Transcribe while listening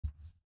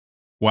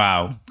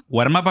Wow.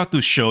 What I'm about to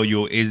show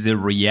you is the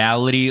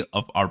reality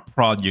of our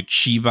project,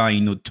 Shiba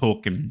Inu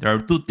token. There are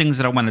two things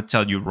that I want to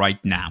tell you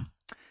right now.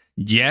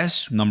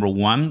 Yes, number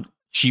one,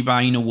 Shiba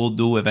Inu will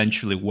do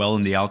eventually well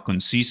in the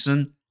altcoin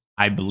season.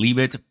 I believe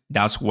it.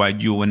 That's why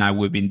you and I,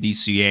 we've been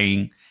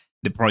DCAing.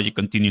 The project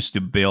continues to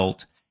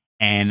build,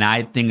 and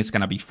I think it's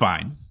going to be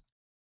fine.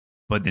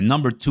 But the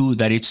number two,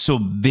 that it's so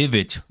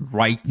vivid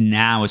right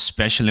now,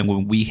 especially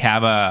when we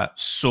have a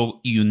so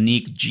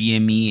unique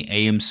GME,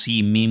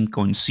 AMC, meme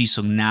coin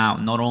season now,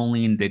 not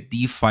only in the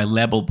DeFi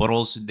level, but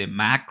also the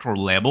macro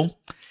level,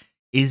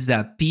 is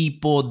that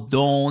people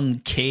don't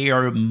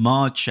care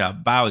much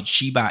about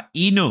Shiba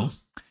Inu.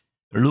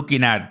 They're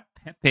looking at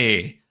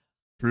Pepe,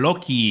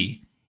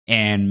 Floki,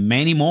 and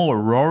many more,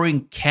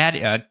 Roaring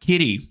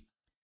Kitty.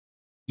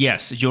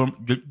 Yes, you're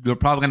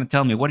probably going to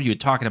tell me, what are you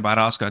talking about,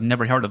 Oscar? I've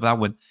never heard of that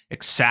one.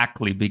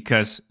 Exactly,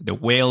 because the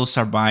whales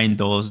are buying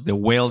those. The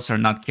whales are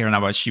not caring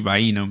about Shiba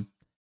Inu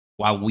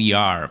while we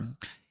are.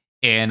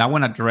 And I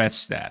want to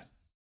address that.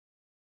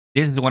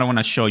 This is what I want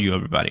to show you,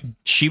 everybody.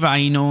 Shiba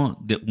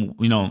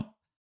Inu,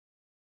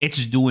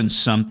 it's doing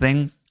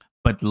something,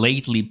 but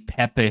lately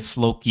Pepe,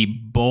 Floki,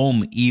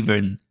 Boom,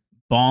 even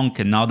Bonk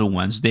and other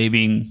ones, they've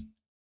been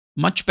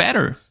much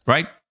better,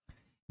 right?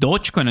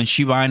 Dogecoin and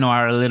Shiba Inu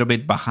are a little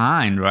bit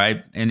behind,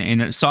 right? And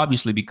it's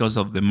obviously because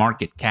of the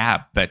market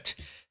cap, but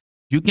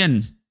you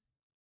can,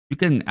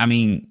 I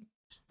mean,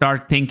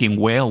 start thinking,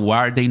 well, why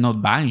are they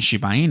not buying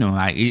Shiba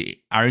Inu?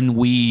 Aren't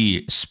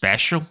we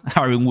special?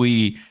 Aren't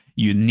we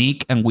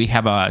unique? And we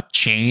have a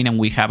chain, and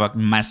we have a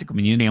massive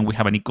community, and we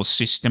have an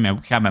ecosystem, and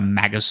we have a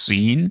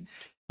magazine,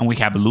 and we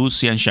have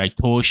Lucy and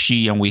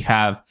Shaitoshi, and we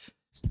have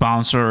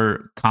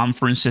sponsor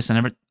conferences and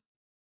everything.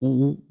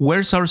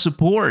 Where's our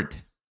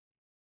support?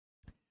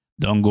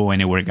 Don't go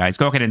anywhere, guys.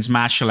 Go ahead and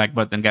smash the like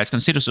button, guys.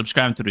 Consider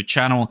subscribing to the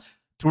channel.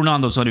 Turn on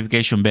those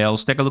notification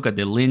bells. Take a look at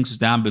the links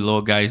down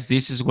below, guys.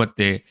 This is what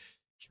the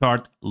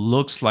chart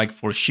looks like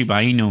for Shiba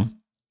Inu.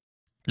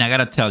 And I got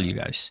to tell you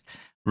guys,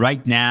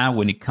 right now,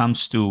 when it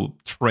comes to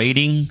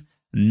trading,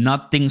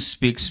 nothing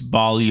speaks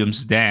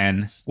volumes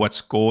than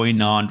what's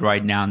going on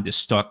right now in the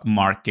stock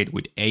market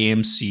with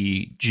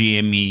AMC,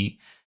 GME,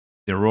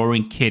 the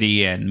Roaring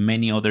Kitty, and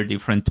many other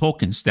different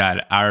tokens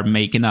that are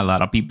making a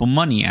lot of people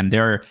money. And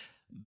they're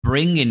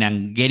bringing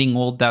and getting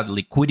all that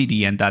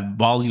liquidity and that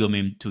volume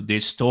into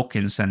these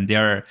tokens, and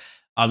they're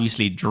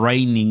obviously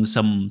draining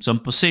some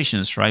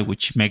positions, right?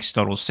 Which makes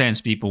total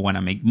sense. People want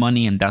to make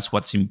money, and that's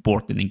what's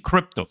important in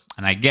crypto,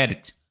 and I get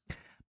it.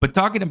 But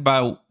talking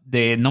about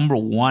the number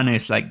one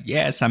is like,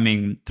 yes, I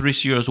mean,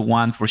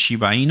 301 for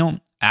Shiba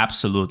Inu,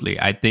 absolutely.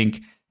 I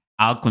think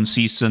altcoin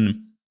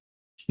season,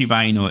 Shiba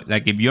Inu,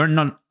 like if you're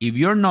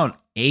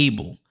not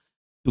able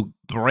to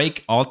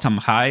break all-time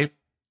high,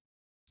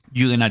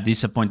 you're gonna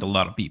disappoint a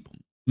lot of people,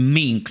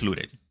 me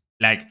included.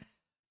 Like,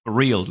 for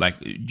real, like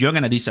you're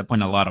gonna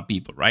disappoint a lot of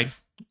people, right?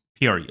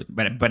 Period.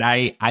 But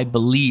I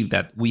believe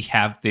that we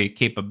have the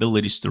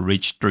capabilities to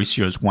reach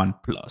 301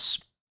 plus.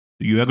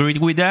 Do you agree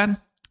with that?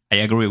 I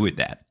agree with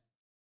that.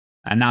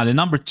 And now the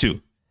number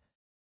two.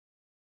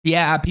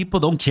 Yeah,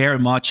 people don't care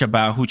much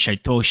about who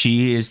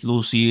Shaitoshi is,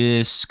 Lucy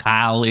is,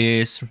 Kyle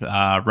is,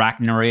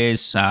 Ragnar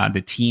is,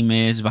 the team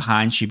is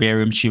behind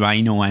Shibarium, Shiba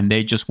Inu, and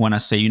they just want to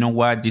say, you know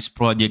what, this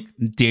project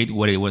did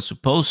what it was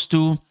supposed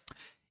to.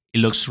 It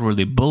looks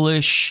really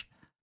bullish,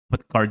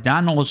 but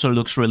Cardano also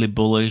looks really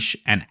bullish,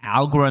 and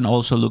algorand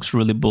also looks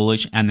really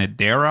bullish, and the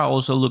terra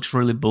also looks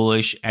really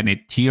bullish, and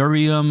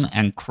ethereum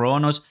and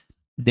cronos,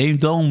 they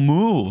don't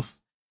move.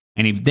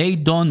 And if they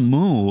don't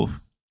move,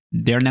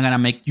 they're not going to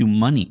make you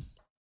money.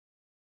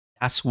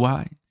 That's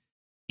why.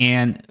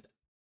 And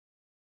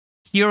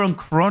here on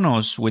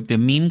Cronos, with the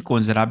meme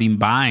coins that I've been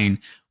buying,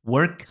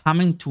 we're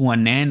coming to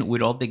an end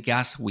with all the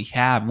gas we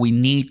have. We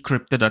need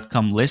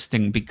crypto.com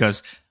listing,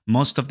 because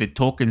most of the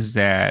tokens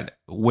that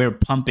we're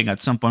pumping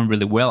at some point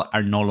really well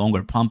are no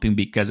longer pumping,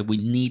 because we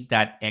need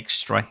that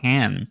extra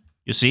hand.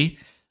 You see,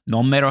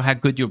 no matter how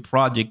good your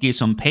project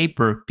is on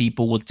paper,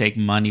 people will take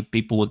money,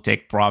 people will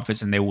take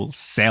profits, and they will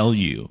sell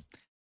you.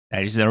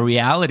 That is the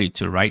reality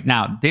too right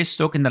now. This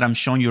token that I'm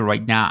showing you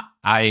right now,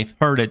 I've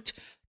heard it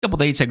a couple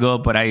days ago,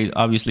 but I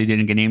obviously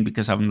didn't get in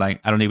because I'm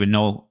like, I don't even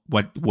know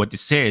what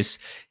this is.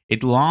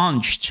 It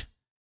launched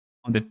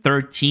on the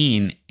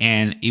 13th,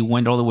 and it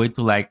went all the way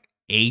to like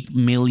 8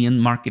 million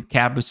market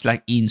cap. It's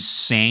like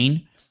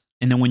insane.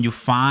 And then when you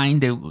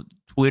find the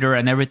Twitter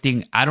and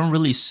everything, I don't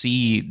really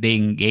see the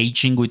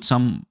engaging with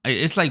some.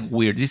 It's like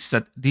weird. This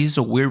is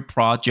a weird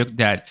project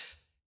that,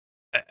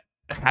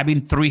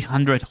 having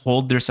 300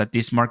 holders at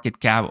this market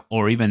cap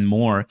or even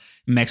more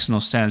makes no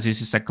sense.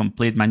 This is a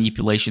complete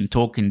manipulation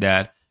token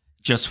that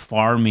just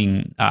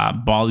farming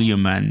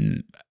volume.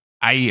 And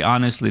I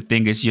honestly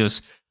think it's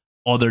just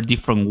other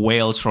different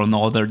whales from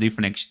other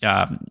different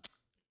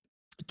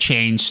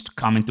chains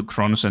coming to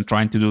Cronos and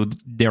trying to do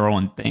their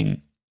own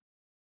thing.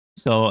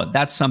 So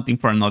that's something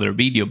for another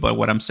video. But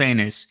what I'm saying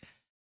is,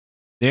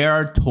 there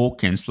are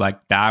tokens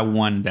like that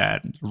one,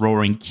 that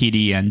Roaring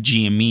Kitty and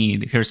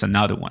GME. Here's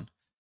another one.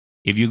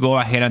 If you go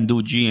ahead and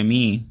do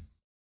GME,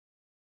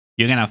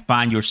 you're going to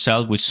find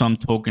yourself with some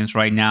tokens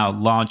right now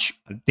launched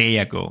a day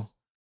ago,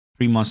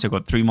 3 months ago,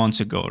 3 months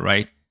ago,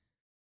 right?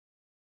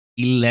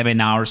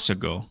 11 hours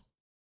ago.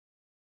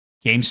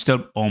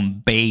 GameStop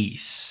on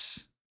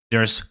base.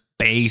 There's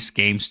base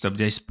GameStop.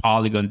 There's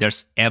Polygon.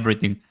 There's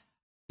everything.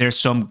 There's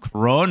some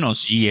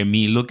Cronos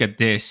GME. Look at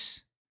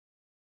this.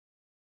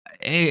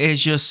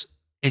 It's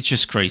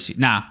just crazy.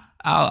 Now,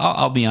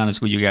 I'll be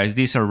honest with you guys.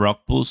 These are rug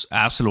pulls,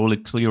 absolutely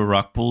clear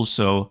rug pulls.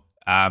 So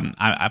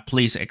I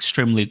please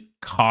extremely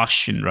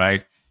caution,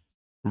 right?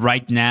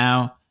 Right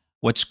now,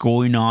 what's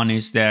going on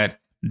is that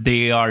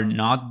they are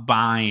not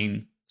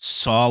buying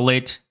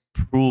solid,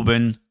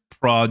 proven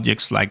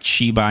projects like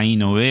Shiba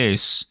Inu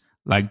is,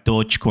 like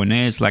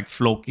Dogecoin is, like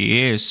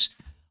Floki is,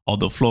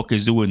 although Floki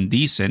is doing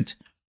decent.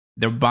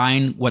 They're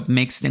buying what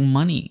makes them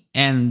money.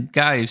 And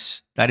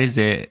guys,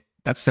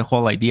 that's the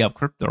whole idea of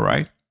crypto,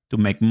 right? To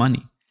make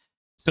money.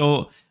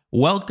 So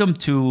welcome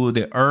to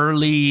the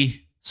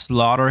early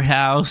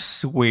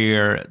slaughterhouse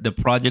where the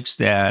projects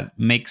that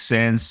make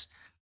sense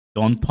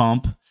don't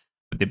pump.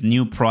 The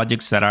new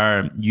projects that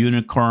are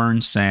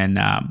unicorns and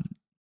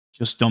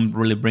just don't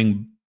really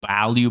bring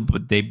value,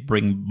 but they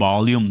bring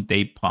volume,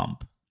 they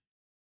pump.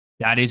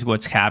 That is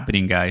what's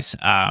happening, guys.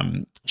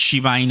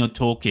 Shiba Inu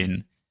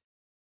token,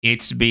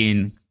 it's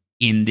been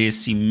in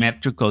this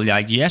symmetrical,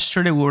 like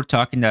yesterday we were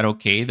talking that,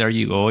 okay, there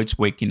you go, it's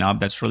waking up,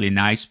 that's really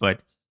nice,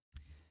 but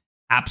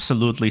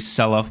absolutely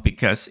sell off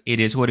because it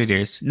is what it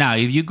is. Now,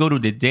 if you go to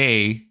the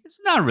day, it's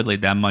not really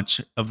that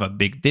much of a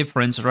big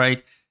difference,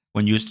 right?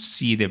 When you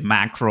see the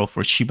macro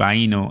for Shiba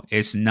Inu,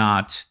 it's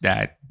not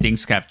that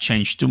things have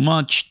changed too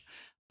much,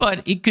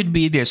 but it could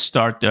be the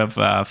start of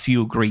a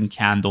few green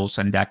candles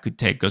and that could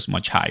take us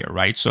much higher,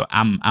 right? So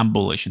I'm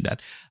bullish in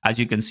that. As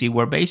you can see,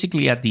 we're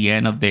basically at the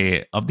end of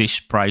this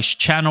price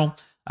channel.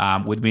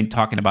 We've been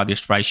talking about this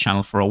price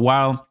channel for a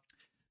while.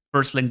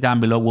 First link down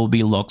below will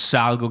be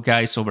Loxalgo,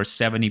 guys. Over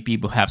 70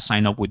 people have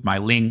signed up with my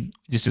link.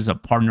 This is a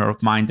partner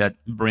of mine that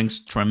brings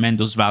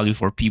tremendous value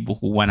for people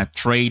who want to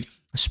trade,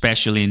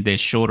 especially in the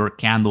shorter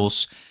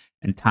candles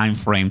and time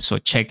frames. So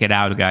check it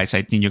out, guys.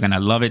 I think you're going to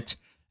love it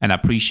and I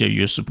appreciate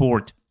your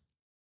support.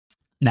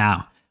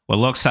 Now, what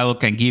Loxalgo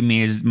can give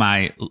me is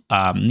my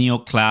Neo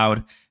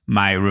Cloud,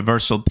 my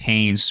reversal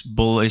pains,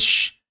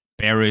 bullish,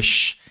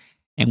 bearish.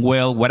 And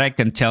well, what I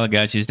can tell,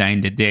 guys, is that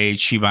in the day,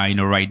 Shiba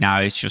Inu right now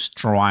is just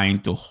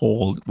trying to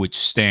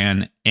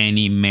withstand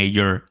any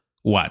major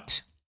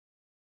whales.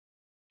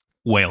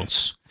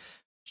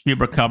 SHIB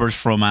recovers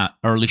from an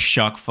early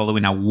shock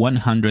following a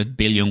 100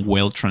 billion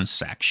whale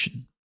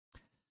transaction.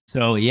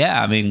 So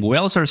yeah, I mean,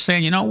 whales are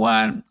saying, you know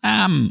what?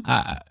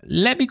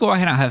 Let me go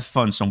ahead and have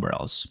fun somewhere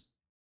else.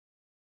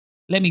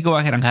 Let me go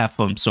ahead and have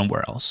fun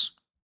somewhere else.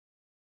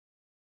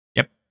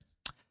 Yep.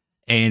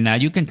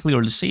 And you can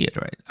clearly see it,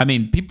 right? I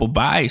mean, people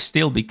buy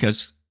still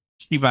because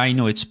Shiba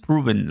Inu, it's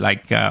proven,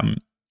 like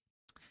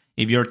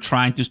if you're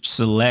trying to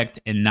select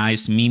a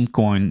nice meme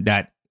coin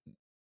that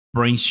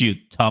brings you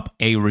top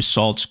A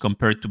results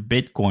compared to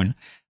Bitcoin,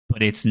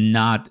 but it's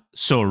not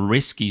so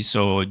risky.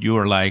 So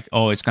you're like,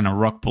 oh, it's going to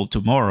rug pull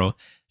tomorrow.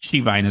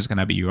 Shiba Inu is going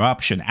to be your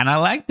option. And I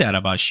like that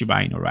about Shiba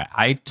Inu, right?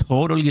 I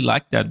totally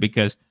like that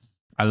because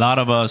a lot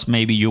of us,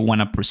 maybe you want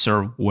to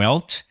preserve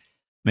wealth.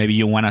 Maybe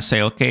you want to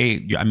say,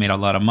 okay, I made a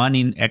lot of money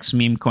in X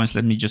meme coins.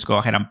 Let me just go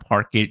ahead and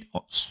park it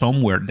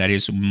somewhere that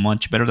is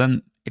much better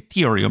than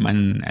Ethereum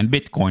and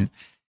Bitcoin.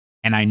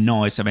 And I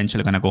know it's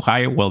eventually going to go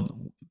higher. Well,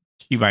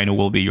 Shiba Inu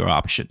will be your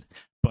option.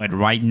 But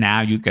right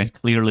now, you can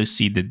clearly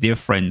see the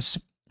difference.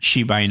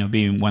 Shiba Inu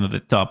being one of the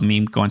top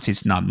meme coins,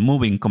 it's not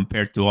moving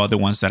compared to other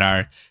ones that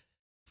are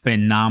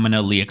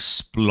phenomenally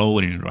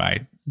exploding,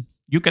 right?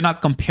 You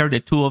cannot compare the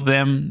two of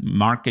them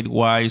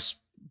market-wise,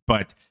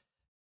 but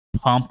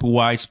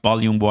pump-wise,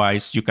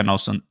 volume-wise, you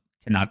cannot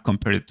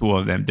compare the two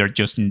of them. They're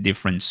just in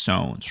different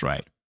zones,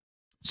 right?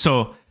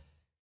 So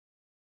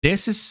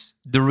this is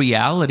the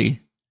reality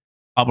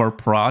of our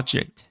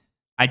project.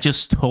 I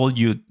just told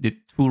you the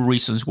two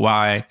reasons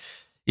why,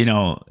 you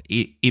know,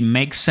 it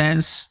makes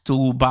sense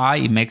to buy,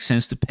 it makes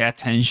sense to pay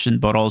attention,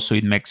 but also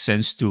it makes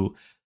sense to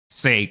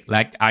say,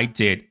 like I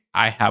did,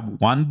 I have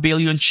 1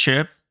 billion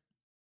SHIB.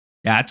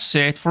 That's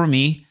it for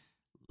me.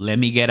 Let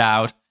me get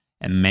out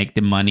and make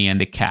the money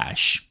and the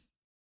cash.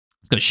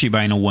 Because Shiba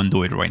Inu won't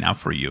do it right now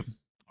for you.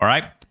 All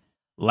right?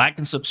 Like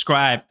and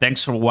subscribe.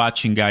 Thanks for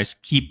watching, guys.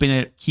 Keeping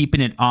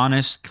it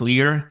honest,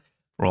 clear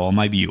for all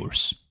my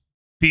viewers.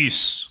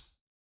 Peace.